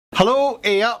Hello,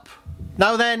 A-Up.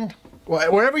 Now then,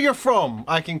 wherever you're from,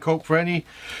 I can cope for any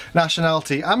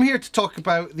nationality. I'm here to talk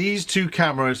about these two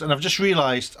cameras, and I've just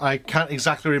realised I can't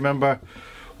exactly remember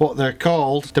what they're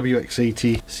called.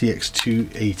 WX80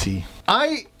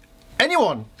 CX280.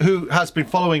 Anyone who has been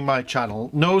following my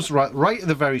channel knows right at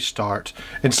the very start,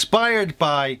 inspired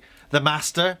by the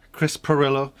master, Chris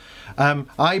Perillo,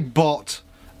 I bought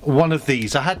one of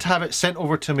these. I had to have it sent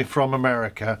over to me from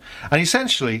America, and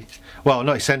essentially, well,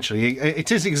 not essentially,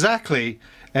 it is exactly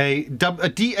a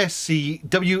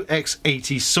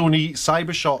DSC-WX80 Sony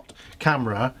Cybershot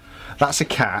camera. That's a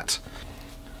cat.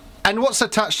 And what's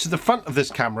attached to the front of this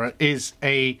camera is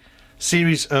a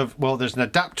series of, well, there's an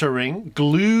adapter ring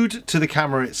glued to the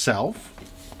camera itself,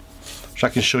 which I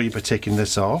can show you by taking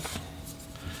this off.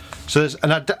 So there's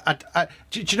an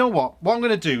do you know what I'm going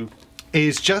to do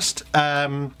is just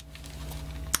tell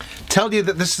you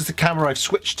that this is the camera I've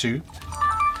switched to,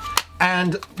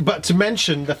 but to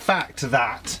mention the fact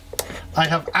that I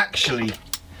have actually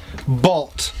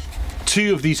bought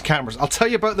two of these cameras. I'll tell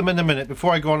you about them in a minute.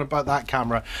 Before I go on about that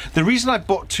camera, the reason I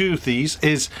bought two of these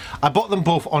is I bought them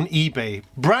both on eBay.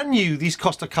 Brand new, these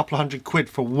cost a couple of £100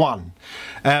 for one.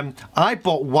 I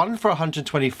bought one for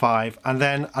 125, and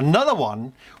then another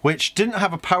one which didn't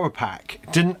have a power pack,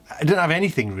 didn't have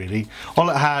anything really. All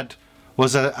it had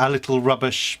was a little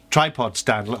rubbish tripod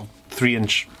stand, a little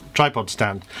 3-inch tripod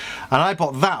stand, and I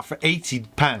bought that for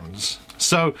 £80.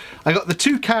 So I got the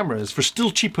two cameras for still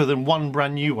cheaper than one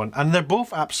brand new one, and they're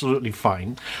both absolutely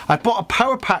fine. I bought a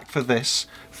power pack for this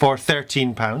for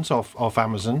 £13 off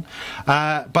Amazon,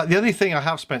 but the only thing I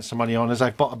have spent some money on is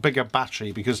I've bought a bigger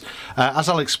battery because, as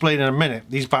I'll explain in a minute,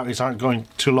 these batteries aren't going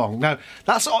too long. Now,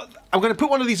 that's all. I'm going to put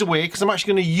one of these away because I'm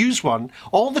actually going to use one.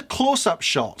 All the close-up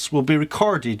shots will be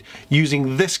recorded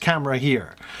using this camera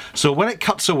here. So when it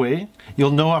cuts away, you'll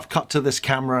know I've cut to this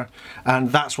camera,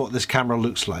 and that's what this camera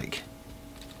looks like.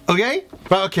 Okay?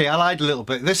 Right, okay, I lied a little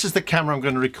bit. This is the camera I'm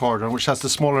going to record on, which has the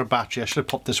smaller battery. I should have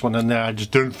popped this one in there, I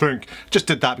just didn't think. Just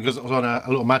did that because it was on a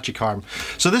little magic arm.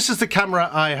 So this is the camera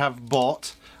I have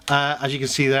bought. As you can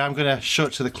see there, I'm going to show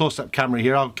it to the close-up camera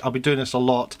here. I'll be doing this a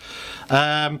lot.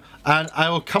 And I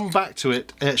will come back to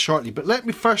it shortly. But let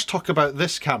me first talk about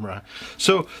this camera.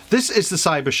 So this is the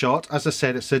Cybershot. As I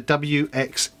said, it's a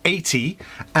WX80.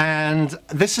 And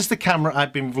this is the camera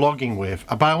I've been vlogging with.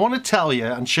 But I want to tell you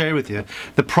and share with you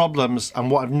the problems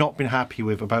and what I've not been happy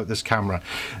with about this camera.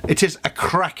 It is a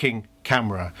cracking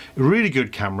camera. A really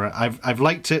good camera. I've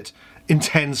liked it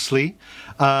intensely.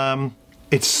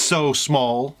 It's so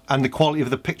small, and the quality of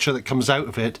the picture that comes out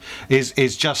of it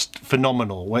is just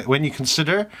phenomenal. When you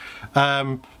consider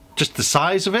just the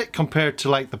size of it compared to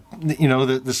like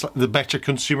the better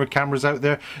consumer cameras out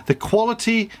there, the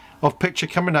quality of picture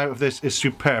coming out of this is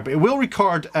superb. It will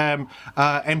record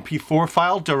MP4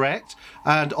 file direct,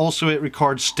 and also it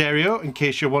records stereo, in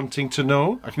case you're wanting to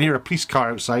know. I can hear a police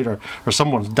car outside, or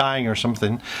someone's dying or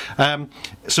something.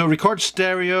 So it records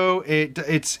stereo.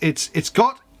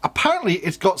 Apparently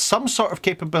it's got some sort of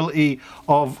capability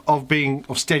of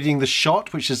steadying the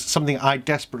shot, which is something I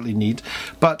desperately need,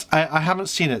 but I haven't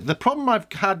seen it. The problem I've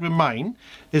had with mine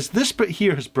is this bit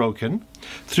here has broken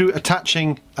through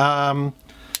attaching it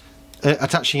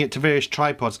to various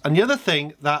tripods. And the other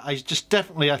thing that I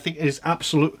think is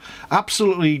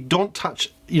absolutely don't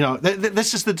touch. You know,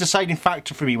 this is the deciding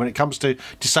factor for me when it comes to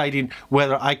deciding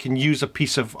whether I can use a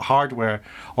piece of hardware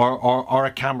or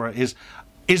a camera.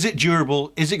 Is it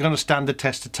durable? Is it going to stand the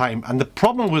test of time? And the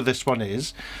problem with this one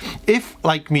is, if,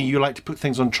 like me, you like to put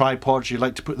things on tripods, you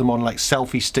like to put them on like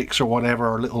selfie sticks or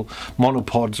whatever, or little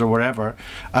monopods or whatever,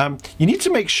 you need to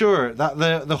make sure that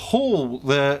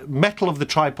the metal of the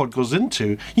tripod goes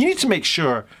into, you need to make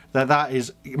sure that that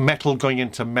is metal going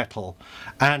into metal,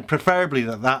 and preferably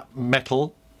that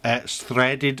metal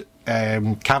threaded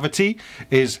cavity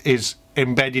is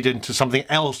embedded into something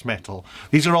else metal.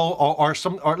 These are all or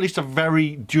at least a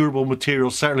very durable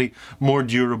material, certainly more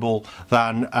durable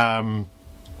than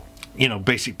you know,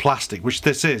 basic plastic, which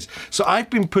this is. So I've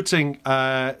been putting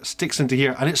sticks into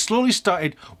here, and it slowly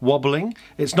started wobbling.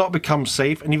 It's not become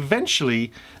safe, and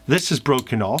eventually this is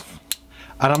broken off,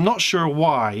 and I'm not sure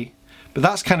why, but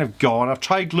that's kind of gone. I've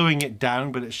tried gluing it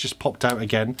down, but it's just popped out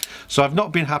again. So I've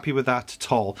not been happy with that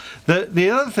at all. The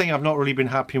other thing I've not really been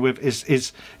happy with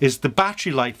is the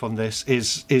battery life on this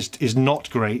is not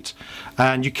great.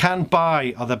 And you can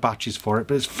buy other batteries for it,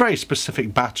 but it's a very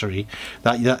specific battery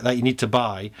that you need to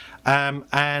buy.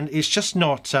 And it's just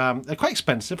not, they're quite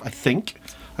expensive, I think.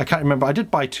 I can't remember. I did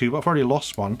buy two, but I've already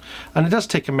lost one. And it does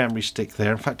take a memory stick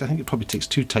there. In fact, I think it probably takes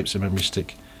two types of memory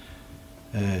stick.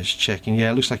 Just checking.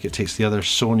 Yeah, it looks like it takes the other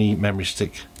Sony memory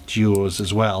stick duos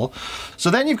as well. So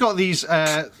then you've got these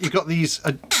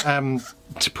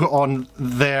to put on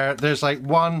there. There's like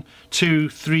 1, 2,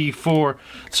 3, 4.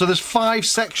 So there's 5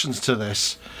 sections to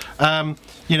this,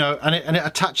 you know, and it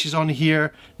attaches on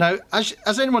here. Now,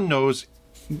 as anyone knows,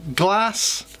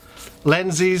 glass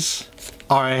lenses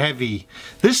are heavy.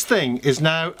 This thing is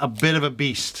now a bit of a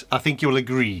beast. I think you'll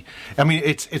agree. I mean,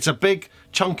 it's a big,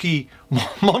 chunky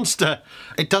monster.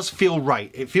 It does feel right.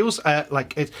 It feels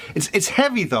like it's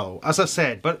heavy though, as I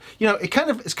said, but you know,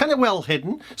 it's kind of well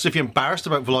hidden. So if you're embarrassed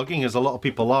about vlogging, as a lot of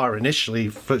people are initially,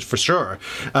 for sure,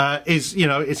 you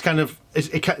know, it's kind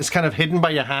of hidden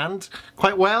by your hand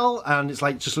quite well, and it's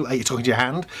like just like you're talking to your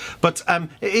hand. But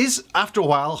it is, after a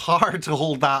while, hard to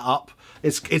hold that up.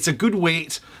 It's a good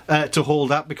weight to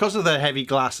hold up because of the heavy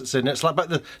glass that's in it. It's like about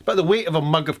the weight of a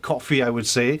mug of coffee, I would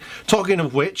say. Talking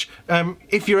of which,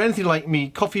 if you're anything like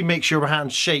me, coffee makes your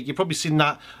hands shake. You've probably seen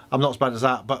that. I'm not as bad as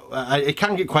that, but it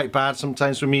can get quite bad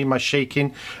sometimes for me and my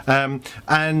shaking,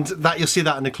 and that you'll see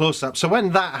that in the close-up. So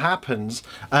when that happens,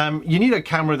 you need a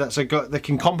camera that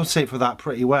can compensate for that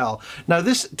pretty well. Now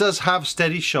this does have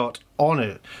steady shot on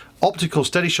it, optical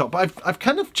steady shot, but I've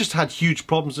kind of just had huge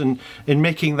problems in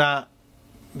making that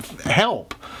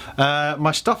help.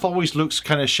 My stuff always looks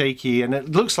kind of shaky, and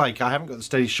it looks like I haven't got the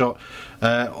steady shot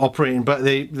operating, but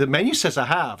the menu says I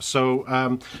have, so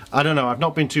I don't know, I've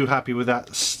not been too happy with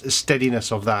that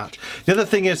steadiness of that. The other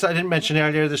thing is, I didn't mention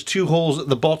earlier, there's 2 holes at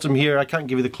the bottom here. I can't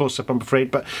give you the close-up, I'm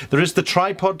afraid, but there is the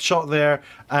tripod shot there,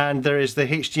 and there is the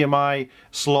HDMI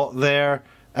slot there.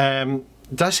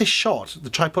 Did I say shot? The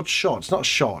tripod shot. It's not a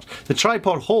shot. The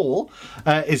tripod hole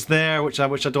is there, which I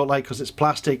don't like because it's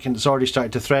plastic and it's already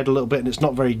started to thread a little bit and it's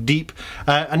not very deep.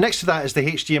 And next to that is the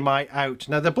HDMI out.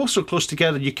 Now they're both so close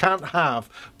together you can't have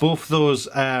both those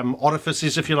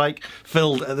orifices, if you like,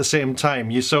 filled at the same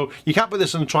time. So you can't put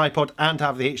this on a tripod and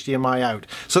have the HDMI out.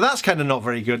 So that's kind of not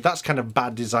very good. That's kind of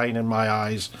bad design in my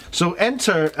eyes. So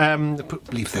enter.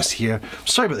 Leave this here.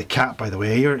 Sorry about the cat, by the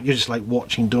way. You're just like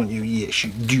watching, don't you? Yes,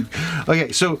 you do. Okay.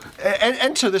 So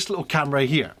enter this little camera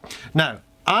here. Now,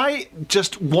 I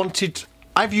just wanted,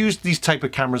 I've used these type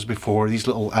of cameras before, these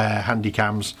little handy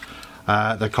cams,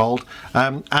 they're called,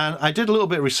 and I did a little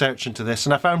bit of research into this,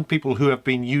 and I found people who have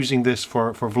been using this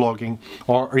for vlogging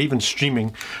or even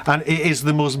streaming, and it is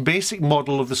the most basic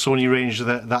model of the Sony range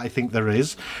that I think there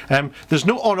is. There's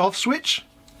no on-off switch,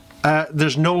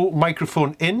 there's no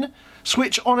microphone in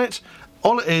switch on it.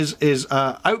 All it is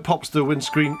out pops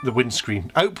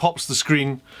out pops the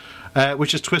screen,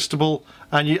 which is twistable,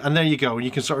 and there you go, and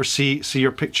you can sort of see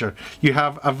your picture. You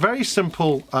have a very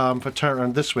simple, if I turn it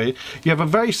around this way, you have a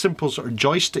very simple sort of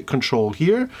joystick control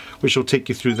here, which will take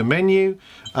you through the menu,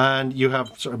 and you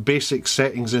have sort of basic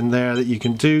settings in there that you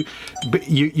can do. But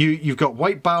you've got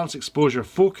white balance, exposure,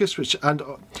 focus, which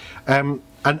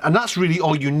and that's really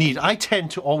all you need. I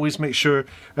tend to always make sure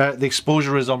the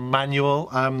exposure is on manual,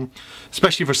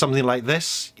 especially for something like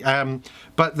this.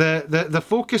 But the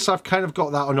focus, I've kind of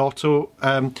got that on auto.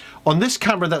 On this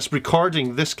camera that's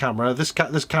recording this camera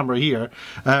here,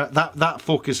 that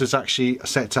focus is actually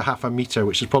set to 0.5 meter,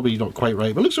 which is probably not quite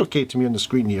right, but it looks okay to me on the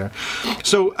screen here.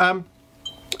 So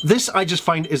this I just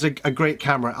find is a great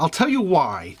camera. I'll tell you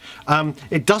why.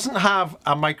 It doesn't have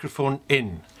a microphone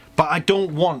in. But I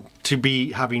don't want to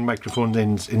be having microphone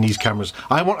ins in these cameras.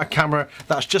 I want a camera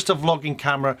that's just a vlogging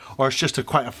camera, or it's just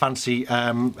quite a fancy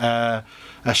a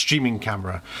streaming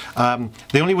camera.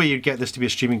 The only way you'd get this to be a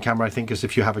streaming camera, I think, is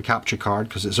if you have a capture card,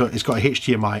 because it's got a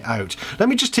HDMI out. Let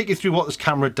me just take you through what this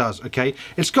camera does, okay?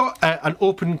 It's got an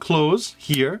open close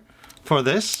here for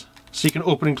this. So you can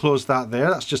open and close that there.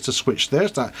 That's just a switch there.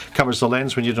 So that covers the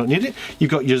lens when you don't need it.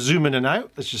 You've got your zoom in and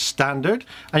out. That's just standard.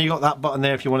 And you've got that button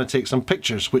there if you want to take some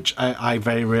pictures, which I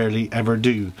very rarely ever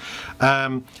do.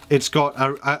 It's got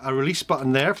a release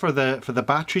button there for the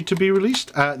battery to be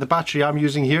released. The battery I'm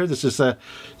using here, this is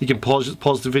you can pause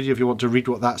the video if you want to read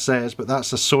what that says, but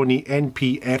that's a Sony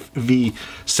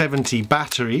NP-FV70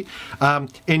 battery.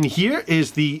 In here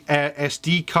is the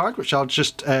SD card, which I'll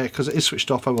just, because it is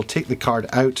switched off, I will take the card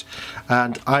out.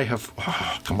 And I have,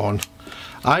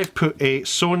 I've put a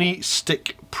Sony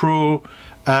Stick Pro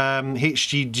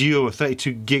HD Duo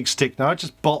 32 gig stick. Now I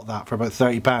just bought that for about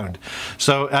 £30,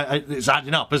 so it's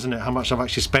adding up, isn't it, how much I've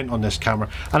actually spent on this camera.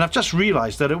 And I've just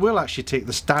realised that it will actually take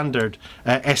the standard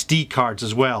SD cards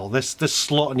as well. This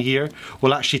slot in here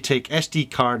will actually take SD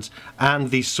cards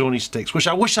and these Sony sticks, which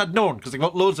I wish I'd known, because they've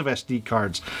got loads of SD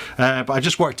cards, but I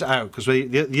just worked it out, because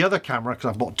the other camera,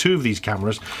 because I've bought 2 of these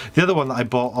cameras, the other one that I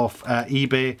bought off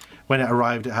eBay, when it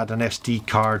arrived it had an SD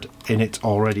card in it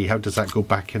already. How does that go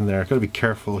back in there? I've got to be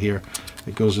careful here.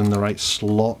 It goes in the right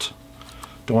slot.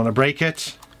 Don't want to break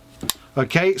it.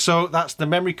 Okay, so that's the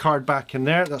memory card back in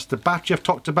there. That's the battery I've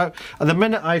talked about. At the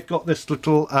minute, I've got this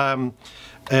little,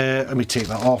 let me take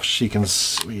that off so you can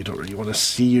see. Well, you don't really want to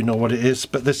see, you know what it is,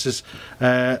 but this is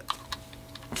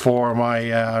for my,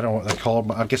 I don't know what they're called,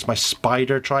 but I guess my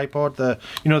spider tripod, the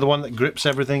one that grips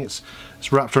everything.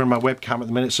 It's wrapped around my webcam at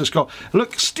the minute. So it's got,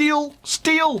 look, steel,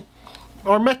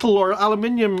 or metal, or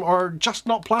aluminium, or just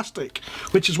not plastic,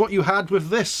 which is what you had with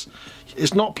this.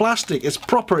 It's not plastic, it's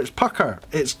proper, it's pucker,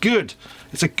 it's good,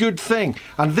 it's a good thing.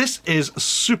 And this is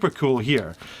super cool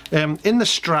here. In the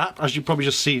strap, as you've probably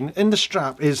just seen, in the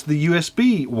strap is the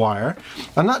USB wire,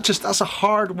 and that's a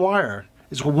hard wire.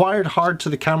 It's wired hard to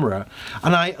the camera,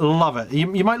 and I love it.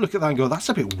 You might look at that and go, that's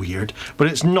a bit weird, but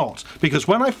it's not, because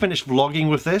when I finish vlogging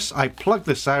with this, I plug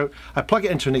this out, I plug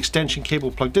it into an extension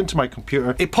cable plugged into my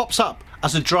computer. It pops up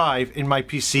as a drive in my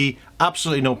PC,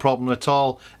 absolutely no problem at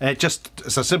all.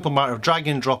 It's a simple matter of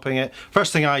dragging and dropping it.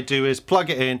 First thing I do is plug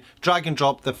it in, drag and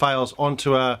drop the files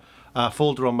onto a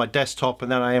folder on my desktop, and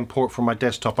then I import from my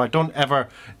desktop. I don't ever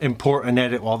import and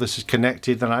edit while this is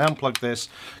connected. Then I unplug this,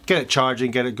 get it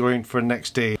charging, get it going for the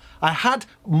next day. I had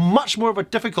much more of a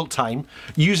difficult time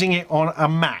using it on a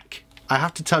Mac, I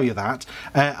have to tell you that,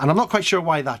 and I'm not quite sure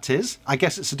why that is. I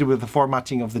guess it's to do with the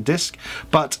formatting of the disc,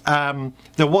 but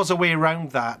there was a way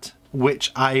around that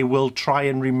which I will try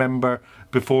and remember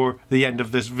before the end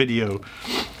of this video.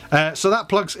 So that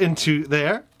plugs into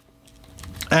there.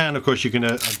 And of course you can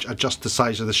adjust the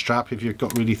size of the strap if you've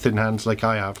got really thin hands like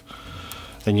I have.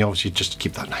 Then you obviously just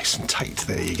keep that nice and tight.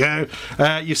 There you go.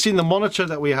 You've seen the monitor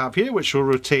that we have here, which will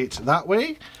rotate that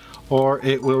way, or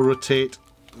it will rotate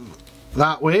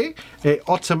that way. It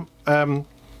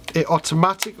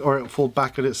automatic, or it'll fold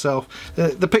back on itself.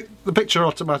 The picture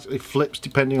automatically flips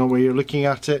depending on where you're looking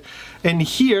at it. In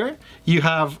here you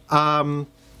have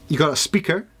you got a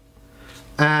speaker.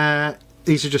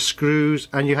 These are just screws,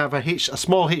 and you have a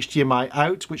small HDMI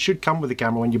out, which should come with the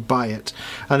camera when you buy it,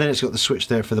 and then it's got the switch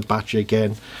there for the battery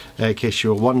again, in case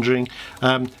you were wondering.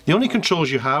 The only controls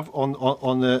you have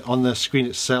on the screen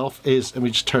itself is, let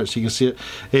me just turn it so you can see it,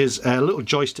 is a little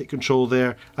joystick control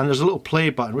there, and there's a little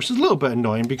play button, which is a little bit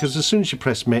annoying because as soon as you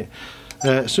press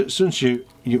as soon as you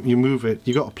move it,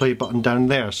 you got a play button down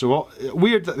there. So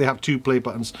weird that they have two play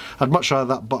buttons. I'd much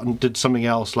rather that button did something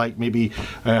else, like maybe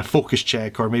focus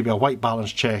check or maybe a white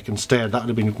balance check instead. That would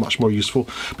have been much more useful,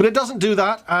 but it doesn't do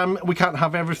that. We can't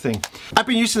have everything. I've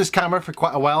been using this camera for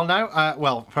quite a while now,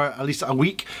 well, for at least a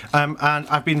week, and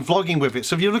I've been vlogging with it.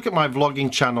 So if you look at my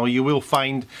vlogging channel, you will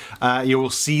find, you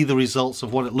will see the results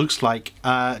of what it looks like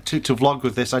to vlog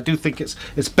with this. I do think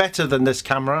it's better than this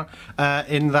camera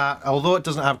in that, although it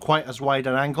doesn't have quite as wide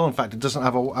an angle, in fact it doesn't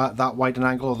have that wide an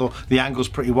angle, although the angle's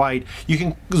pretty wide, you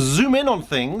can zoom in on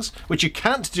things which you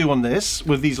can't do on this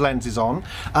with these lenses on,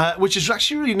 which is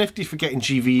actually really nifty for getting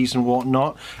GVs and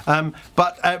whatnot.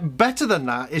 But better than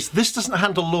that is this doesn't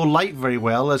handle low light very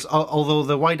well, although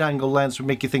the wide angle lens would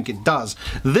make you think it does.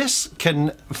 This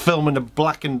can film in a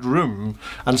blackened room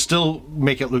and still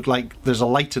make it look like there's a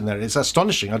light in there. It's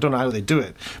astonishing. I don't know how they do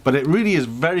it, but it really is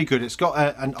very good. It's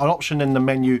got an option in the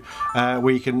menu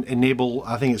where you can enable,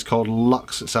 I think it's called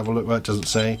Lux. Let's have a look what it doesn't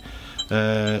say.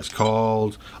 It's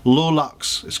called Low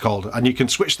Lux, it's called, and you can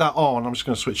switch that on. I'm just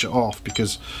going to switch it off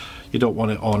because you don't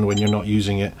want it on when you're not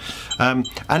using it. And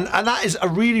that is a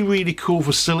really cool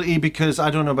facility, because I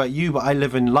don't know about you, but I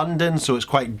live in London, so it's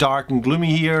quite dark and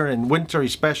gloomy here in winter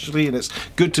especially, and it's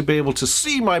good to be able to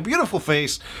see my beautiful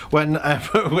face when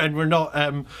we're not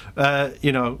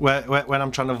you know, when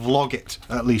I'm trying to vlog it.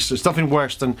 At least there's nothing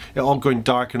worse than it all going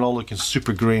dark and all looking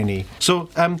super grainy. So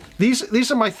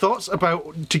these are my thoughts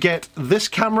about to get this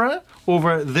camera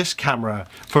over this camera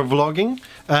for vlogging.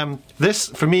 This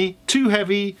for me, too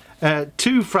heavy,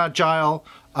 too fragile,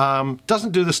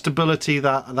 doesn't do the stability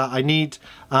that I need,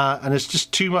 and it's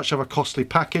just too much of a costly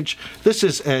package. This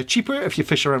is cheaper if you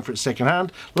fish around for it second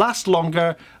hand, lasts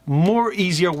longer, more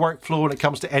easier workflow when it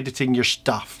comes to editing your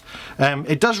stuff.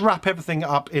 It does wrap everything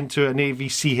up into an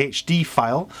AVC HD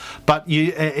file, but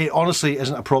it honestly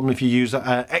isn't a problem if you use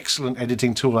an excellent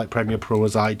editing tool like Premiere Pro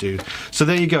as I do. So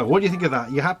there you go. What do you think of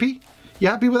that? You happy? You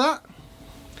happy with that?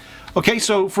 Okay,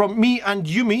 so from me and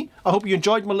Yumi, I hope you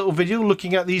enjoyed my little video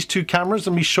looking at these two cameras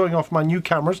and me showing off my new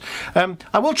cameras.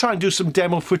 I will try and do some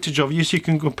demo footage of you so you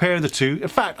can compare the two. In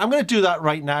fact, I'm going to do that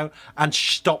right now and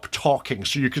stop talking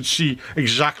so you can see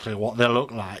exactly what they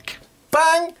look like.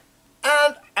 Bang!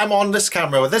 And I'm on this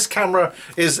camera. This camera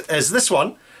is this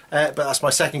one. But that's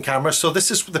my second camera, so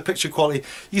this is the picture quality.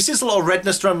 You see this little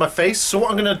redness around my face, so what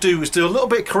I'm going to do is do a little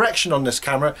bit of correction on this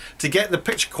camera to get the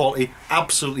picture quality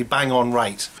absolutely bang on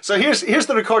right. So here's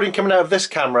the recording coming out of this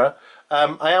camera.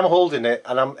 I am holding it,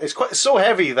 and it's so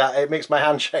heavy that it makes my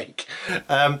hand shake.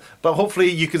 But hopefully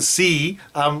you can see,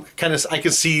 I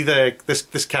can see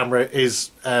this camera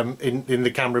is in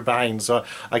the camera behind, so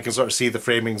I can sort of see the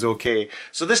framing's okay.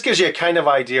 So this gives you a kind of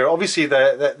idea. Obviously,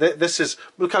 this is,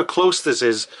 look how close this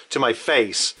is to my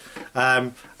face,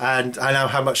 and I know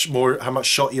how much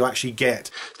shot you actually get.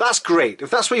 That's great. If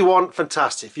that's what you want,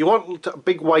 fantastic. If you want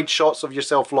big wide shots of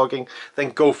yourself vlogging, then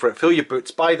go for it. Fill your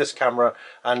boots, buy this camera,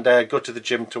 and go to the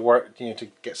gym to work, to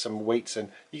get some weights in.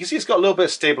 You can see it's got a little bit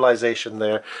of stabilization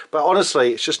there, but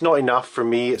honestly, it's just not enough for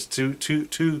me. It's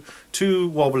too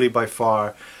wobbly by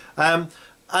far. I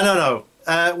don't know.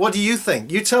 What do you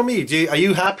think? You tell me. Are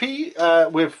you happy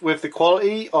with the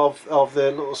quality of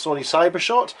the little Sony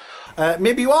Cybershot?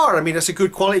 Maybe you are. I mean, it's a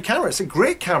good quality camera. It's a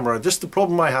great camera. Just the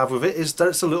problem I have with it is that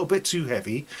it's a little bit too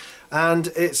heavy, and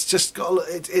it's just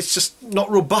not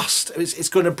robust. It's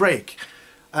going to break.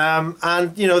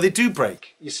 And they do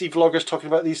break. You see vloggers talking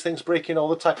about these things breaking all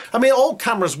the time. I mean, all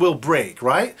cameras will break,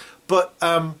 right? But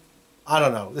I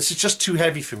don't know, this is just too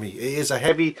heavy for me. It is a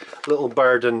heavy little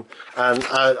burden, and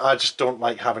I just don't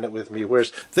like having it with me.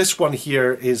 Whereas this one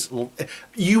here is,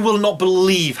 you will not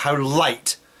believe how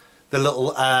light the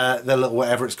little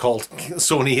whatever it's called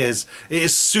Sony is. It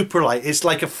is super light. It's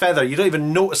like a feather. You don't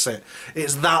even notice it.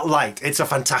 It's that light. It's a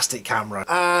fantastic camera.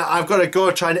 I've got to go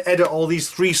try and edit all these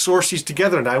 3 sources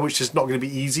together now, which is not going to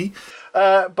be easy.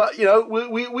 But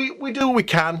we do what we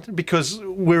can, because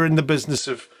we're in the business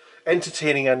of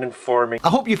entertaining and informing. I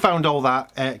hope you found all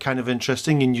that kind of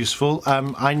interesting and useful.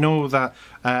 I know that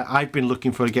I've been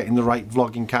looking for getting the right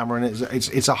vlogging camera, and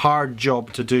it's a hard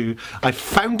job to do. I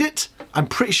found it. I'm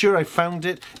pretty sure I found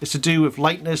it. It's to do with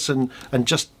lightness and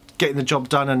just getting the job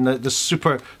done, and the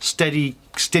super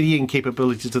steadying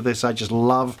capabilities of this I just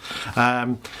love.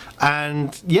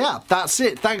 And yeah, that's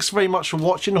it. Thanks very much for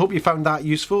watching. I hope you found that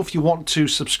useful. If you want to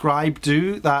subscribe,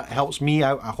 do. That helps me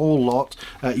out a whole lot.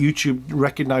 YouTube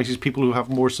recognizes people who have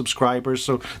more subscribers,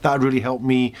 so that would really help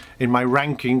me in my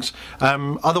rankings.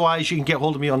 Otherwise, you can get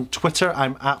hold of me on Twitter.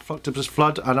 I'm at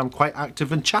FLUCTIBUS, and I'm quite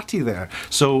active and chatty there,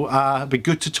 so it'd be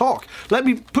good to talk. Let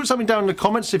me put something down in the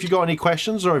comments if you got any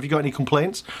questions or if you got any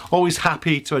complaints. Always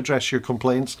happy to address your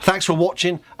complaints. Thanks for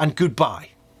watching, and goodbye.